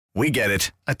We get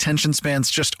it. Attention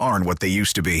spans just aren't what they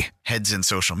used to be. Heads in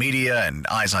social media and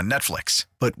eyes on Netflix.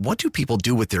 But what do people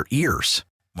do with their ears?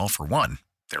 Well, for one,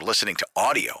 they're listening to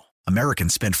audio.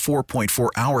 Americans spend 4.4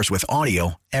 hours with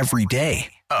audio every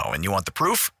day. Oh, and you want the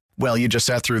proof? Well, you just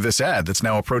sat through this ad that's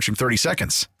now approaching 30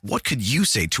 seconds. What could you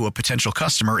say to a potential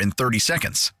customer in 30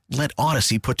 seconds? Let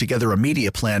Odyssey put together a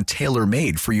media plan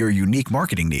tailor-made for your unique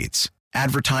marketing needs.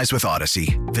 Advertise with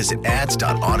Odyssey. Visit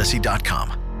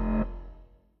ads.odyssey.com.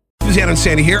 Suzanne and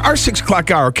Sandy here. Our 6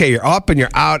 o'clock hour. Okay, you're up and you're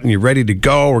out and you're ready to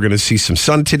go. We're going to see some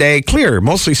sun today. Clear,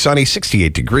 mostly sunny,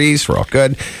 68 degrees. We're all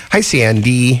good. Hi,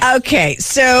 Sandy. Okay,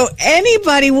 so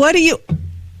anybody, what are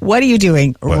you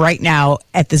doing right now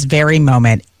at this very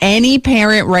moment? Any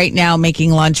parent right now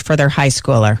making lunch for their high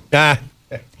schooler?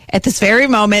 At this very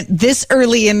moment, this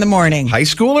early in the morning. High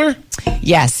schooler?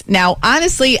 Yes. Now,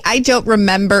 honestly, I don't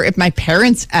remember if my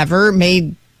parents ever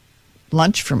made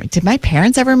lunch for me. Did my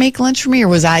parents ever make lunch for me, or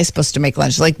was I supposed to make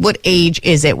lunch? Like, what age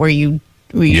is it where you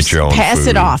pass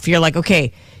it off? You're like,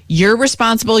 okay, you're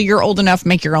responsible. You're old enough.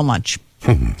 Make your own lunch.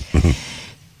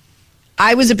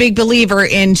 I was a big believer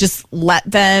in just let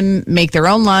them make their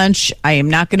own lunch. I am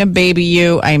not going to baby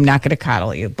you. I am not going to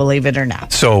coddle you, believe it or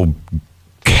not. So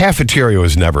cafeteria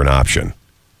was never an option.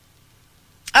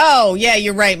 Oh, yeah,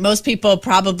 you're right. Most people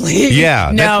probably.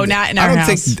 Yeah. No, not in our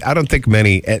house. I don't think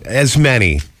as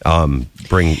many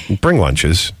bring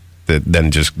lunches that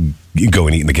then just go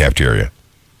and eat in the cafeteria.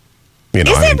 You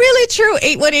know, is that really true?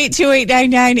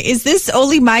 818-2899. Is this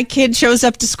only my kid shows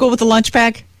up to school with a lunch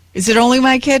bag? Is it only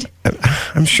my kid?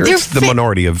 I'm sure it's the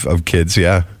minority of kids,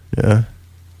 yeah. Yeah.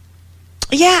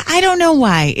 Yeah, I don't know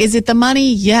why. Is it the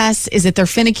money? Yes. Is it they're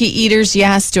finicky eaters?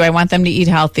 Yes. Do I want them to eat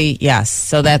healthy? Yes.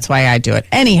 So that's why I do it.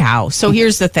 Anyhow, so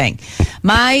here's the thing.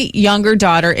 My younger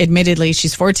daughter, admittedly,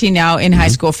 she's 14 now, in high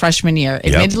school, freshman year.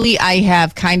 Admittedly, I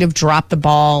have kind of dropped the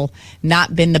ball,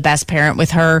 not been the best parent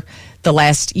with her the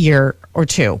last year or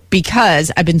two,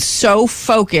 because I've been so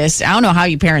focused. I don't know how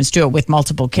you parents do it with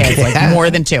multiple kids, like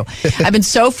more than two. I've been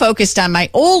so focused on my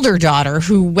older daughter,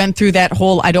 who went through that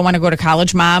whole, I don't want to go to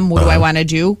college, Mom, what do I want to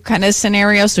do kind of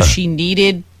scenario. So she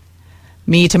needed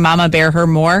me to mama bear her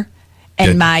more.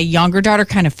 And my younger daughter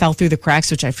kind of fell through the cracks,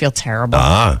 which I feel terrible.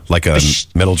 Like a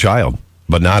middle child.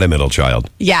 But not a middle child.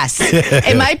 Yes.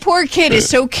 And my poor kid is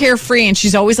so carefree, and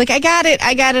she's always like, I got it,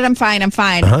 I'm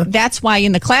fine. That's why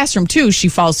in the classroom, too, she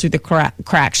falls through the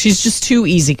cracks. She's just too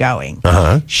easygoing.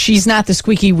 She's not the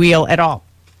squeaky wheel at all.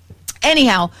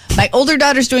 Anyhow, my older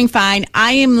daughter's doing fine.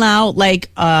 I am now like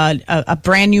a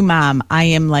brand new mom. I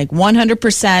am like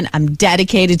 100%. I'm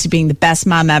dedicated to being the best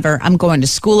mom ever. I'm going to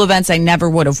school events I never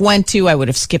would have went to. I would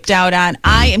have skipped out on.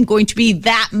 I am going to be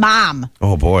that mom.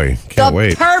 Oh, boy. Can't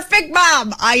wait. The perfect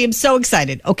mom. I am so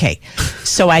excited. Okay.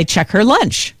 So I check her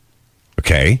lunch.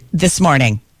 Okay. This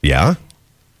morning. Yeah.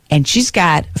 And she's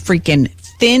got a freaking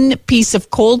thin piece of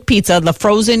cold pizza, the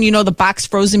frozen, the box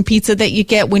frozen pizza that you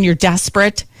get when you're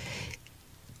desperate.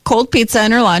 Cold pizza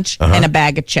in her lunch and a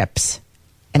bag of chips.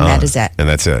 And that is it. And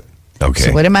that's it. Okay.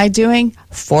 So what am I doing?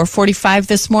 4:45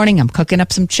 this morning. I'm cooking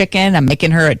up some chicken. I'm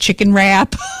making her a chicken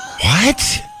wrap.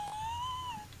 What?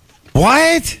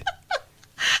 What?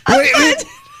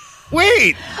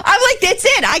 Wait. I'm like, that's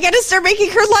it. I got to start making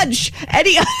her lunch.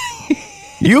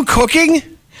 You cooking?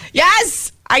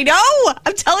 Yes. I know.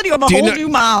 I'm telling you, I'm a whole new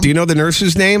mom. Do you know the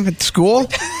nurse's name at school?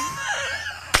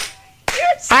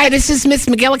 Hi, this is Miss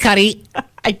McGillicuddy.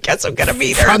 I guess I'm going to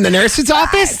meet her. From the nurse's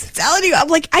office? I'm telling you, I'm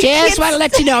like, I just want to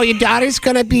let you know your daughter's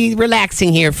going to be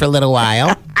relaxing here for a little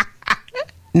while.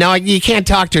 No, you can't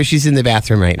talk to her. She's in the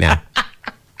bathroom right now.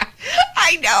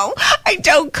 I know. I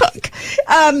don't cook.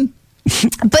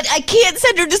 But I can't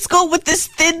send her to school with this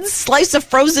thin slice of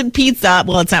frozen pizza.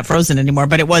 Well, it's not frozen anymore,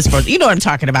 but it was frozen. You know what I'm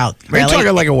talking about, really. You're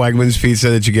talking like a Wegmans pizza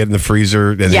that you get in the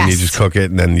freezer, and then you just cook it,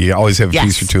 and then you always have a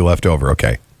piece or two left over.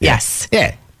 Okay. Yeah. Yes.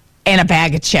 Yeah. And a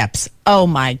bag of chips. Oh,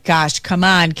 my gosh. Come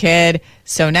on, kid.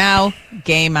 So now,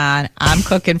 game on. I'm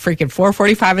cooking freaking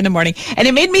 4:45 in the morning. And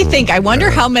it made me think, I wonder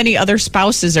how many other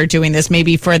spouses are doing this,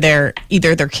 maybe for either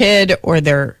their kid or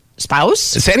their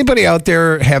spouse. Does anybody out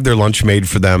there have their lunch made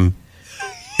for them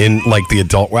in like the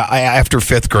adult, after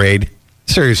 5th grade?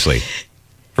 Seriously.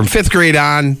 From 5th grade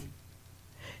on,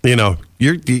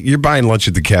 you're buying lunch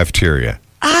at the cafeteria.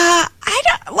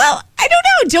 I don't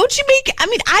know. Don't you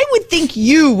I would think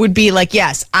you would be like,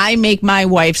 yes, I make my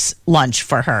wife's lunch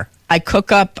for her.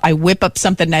 I whip up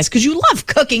something nice because you love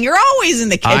cooking. You're always in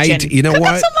the kitchen. Cook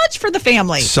up so much for the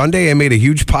family. Sunday, I made a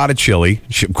huge pot of chili.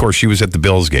 Of course, she was at the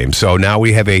Bills game, so now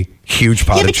we have a huge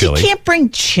pot of chili. You can't bring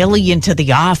chili into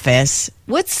the office.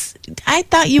 I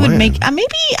thought you would make.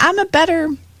 Maybe I'm a better.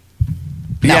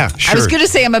 No. Yeah, I was sure. going to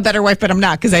say I'm a better wife, but I'm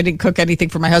not because I didn't cook anything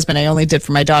for my husband. I only did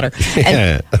for my daughter.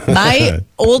 And my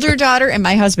older daughter and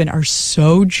my husband are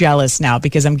so jealous now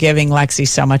because I'm giving Lexi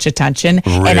so much attention.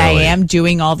 And I Really? am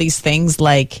doing all these things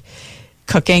like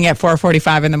cooking at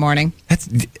 4:45 in the morning. That's,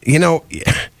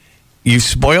 you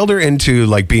spoiled her into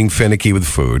like being finicky with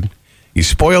food. You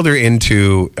spoiled her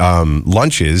into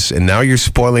lunches, and now you're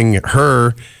spoiling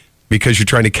her because you're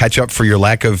trying to catch up for your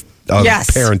lack of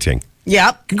Yes. parenting.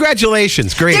 Yep.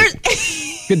 Congratulations. Great.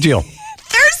 Good deal.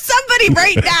 There's somebody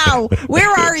right now. Where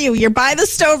are you? You're by the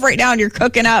stove right now and you're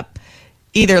cooking up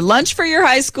either lunch for your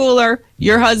high schooler,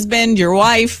 your husband, your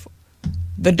wife,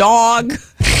 the dog.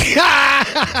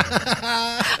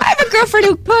 I have a girlfriend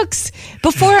who cooks.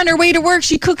 Before on her way to work,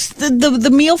 she cooks the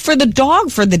meal for the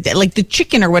dog for the day, like the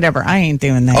chicken or whatever. I ain't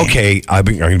doing that. Okay, I'm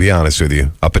going to be honest with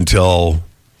you. Up until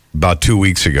about 2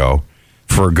 weeks ago,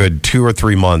 for a good 2 or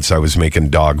 3 months, I was making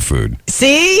dog food.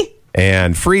 See?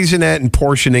 And freezing it and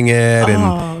portioning it,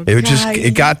 and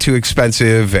it got too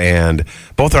expensive. And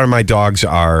both my dogs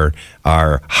are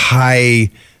high.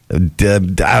 I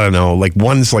don't know, like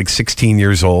one's like 16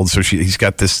 years old, so he's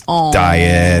got this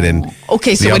diet. And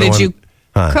okay, so the what other did you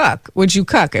cook? Would you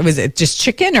cook? Was it just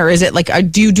chicken, or is it like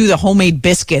do you do the homemade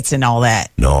biscuits and all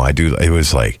that? No, I do. It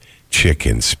was like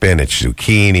chicken, spinach,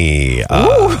 zucchini,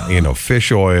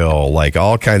 fish oil, like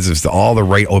all kinds of stuff, all the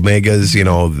right omegas,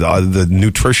 the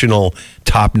nutritional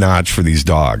top notch for these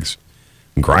dogs.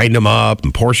 And grind them up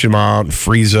and portion them out and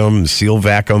freeze them and seal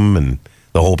vac them and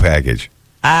the whole package.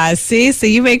 See, so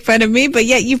you make fun of me, but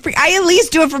yet I at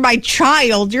least do it for my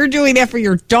child. You're doing that for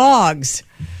your dogs.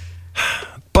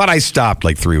 But I stopped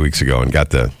like 3 weeks ago and got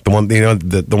the one,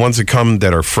 the ones that come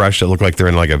that are fresh that look like they're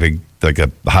in like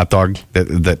a hot dog,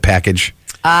 that package.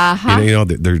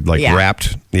 They're like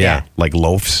wrapped. Yeah. Like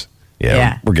loaves.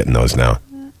 Yeah. We're getting those now.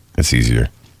 It's easier.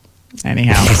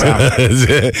 Anyhow.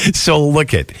 So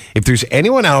look if there's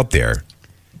anyone out there,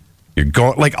 you're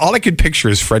going, like all I could picture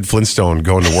is Fred Flintstone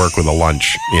going to work with a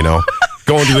lunch,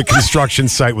 going to the construction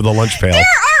site with a lunch pail. There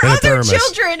and are a other thermos.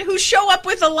 children who show up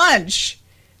with a lunch.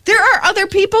 There are other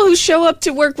people who show up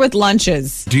to work with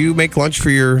lunches. Do you make lunch for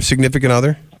your significant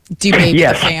other? Do you make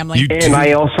Yes. the family? You And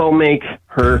I also make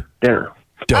her dinner.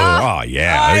 Oh,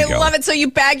 yeah. I There you go. love it. So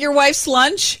you bag your wife's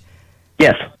lunch?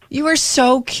 Yes. You are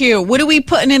so cute. What are we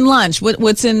putting in lunch?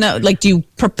 What's in the, do you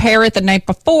prepare it the night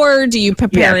before? Do you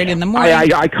prepare it in the morning?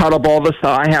 I cut up all the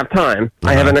stuff. I have time.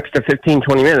 I have an extra 15,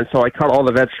 20 minutes, so I cut all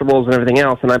the vegetables and everything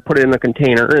else, and I put it in the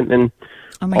container, and then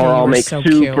Oh my or God, I'll you are make so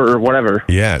soup cute. or whatever.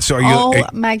 Yeah. So are you? Oh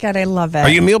my God, I love it. Are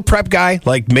you a meal prep guy?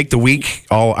 Like make the week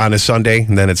all on a Sunday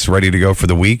and then it's ready to go for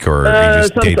the week, or are you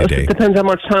just day to day? It depends how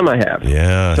much time I have.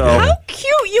 Yeah. So, How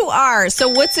cute you are. So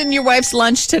what's in your wife's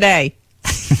lunch today?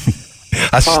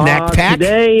 A snack pack?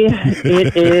 Today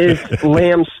it is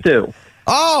lamb stew.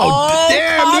 Oh,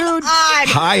 damn, come dude. on.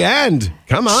 High end.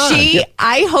 Come on.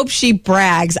 I hope she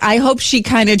brags. I hope she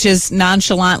kind of just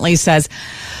nonchalantly says,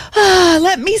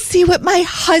 let me see what my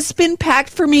husband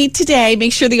packed for me today.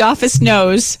 Make sure the office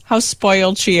knows how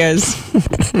spoiled she is.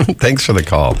 Thanks for the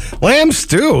call. Lamb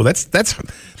stew.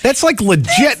 That's like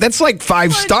legit. That's like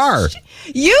 5-star.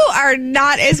 You are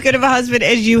not as good of a husband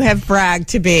as you have bragged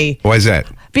to be. Why is that?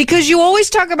 Because you always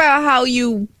talk about how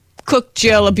you cooked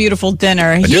Jill a beautiful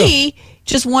dinner. He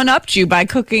just one-upped you by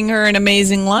cooking her an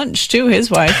amazing lunch, too, his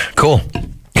wife. Cool.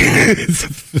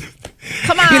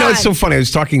 Come on. It's so funny. I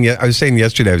was saying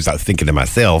yesterday, I was thinking to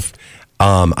myself,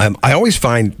 I always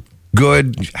find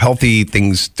good, healthy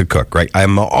things to cook, right?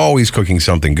 I'm always cooking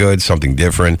something good, something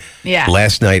different. Yeah.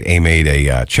 Last night, I made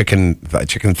a chicken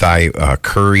thigh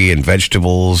curry and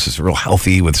vegetables. It's real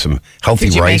healthy with some healthy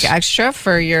Did you rice. make extra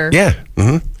for your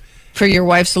For your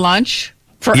wife's lunch?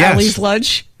 For Yes. Ellie's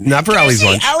lunch? Not for Ellie's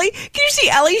lunch. Can you see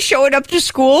Ellie showing up to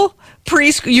school,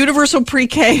 universal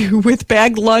pre-K with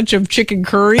bagged lunch of chicken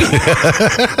curry?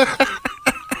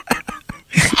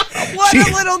 What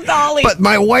a little dolly. But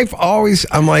my wife always,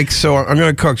 I'm like, so I'm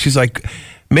going to cook. She's like,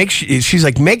 make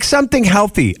something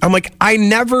healthy. I'm like, I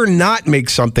never not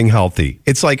make something healthy.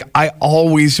 It's like, I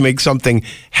always make something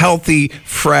healthy,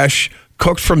 fresh,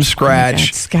 cooked from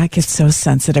scratch. Scott gets so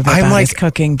sensitive about his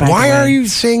cooking. By why the way. are you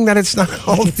saying that it's not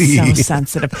healthy? He gets so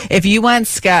sensitive. If you want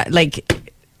Scott, hit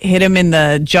him in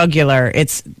the jugular,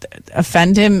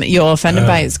 offend him. You'll offend him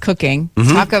by his cooking.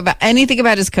 Talk about anything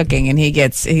about his cooking, and he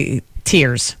gets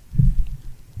tears.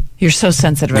 You're so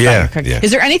sensitive about your cooking. Yeah.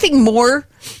 Is there anything more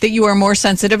that you are more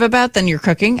sensitive about than your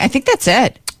cooking? I think that's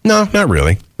it. No, not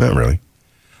really. Not really.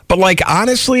 But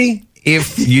honestly,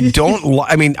 if you don't,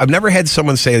 I mean, I've never had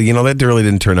someone say, that really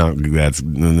didn't turn out.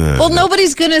 Well,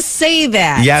 nobody's going to say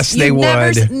that. Yes, they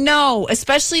would. No,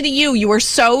 especially to you. You are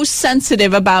so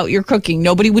sensitive about your cooking.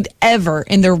 Nobody would ever,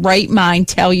 in their right mind,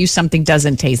 tell you something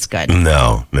doesn't taste good.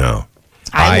 No.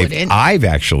 I wouldn't. I've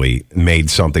actually made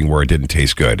something where it didn't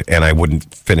taste good, and I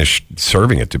wouldn't finish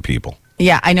serving it to people.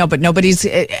 Yeah, I know, but nobody's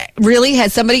really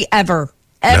has somebody ever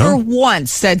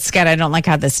once said, Scott, I don't like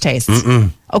how this tastes. Mm-mm.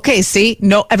 Okay, see?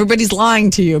 No, everybody's lying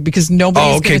to you because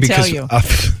nobody's going to tell you.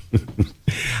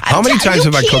 How many times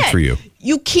have I cooked for you?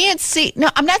 You can't see. No,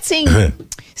 I'm not saying.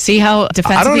 See how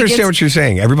defensive I don't understand what you're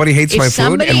saying. Everybody hates my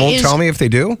food and won't tell me if they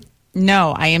do?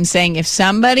 No, I am saying if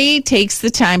somebody takes the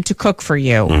time to cook for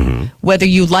you, whether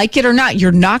you like it or not,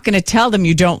 you're not going to tell them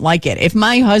you don't like it. If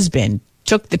my husband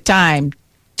took the time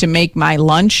to make my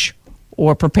lunch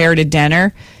or prepared a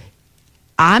dinner,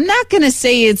 I'm not going to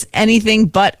say it's anything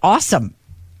but awesome.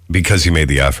 Because you made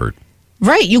the effort.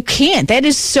 Right. You can't. That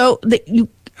is so...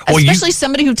 Especially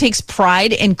somebody who takes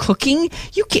pride in cooking.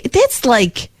 That's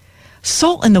like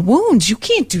salt in the wounds. You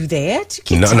can't do that.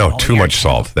 No, too much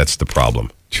salt. That's the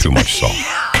problem. Too much salt.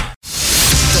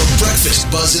 The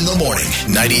Breakfast Buzz in the morning.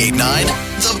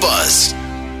 98.9 The Buzz.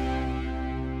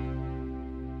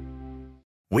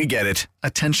 We get it.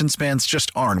 Attention spans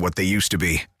just aren't what they used to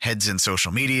be. Heads in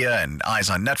social media and eyes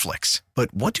on Netflix.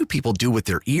 But what do people do with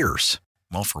their ears?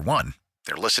 Well, for one,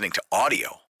 they're listening to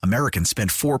audio. Americans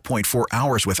spend 4.4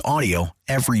 hours with audio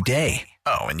every day.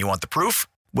 Oh, and you want the proof?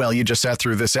 Well, you just sat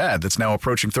through this ad that's now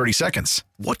approaching 30 seconds.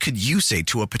 What could you say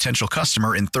to a potential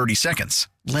customer in 30 seconds?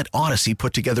 Let Odyssey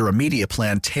put together a media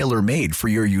plan tailor-made for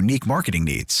your unique marketing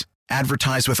needs.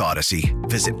 Advertise with Odyssey.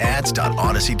 Visit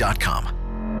ads.odyssey.com.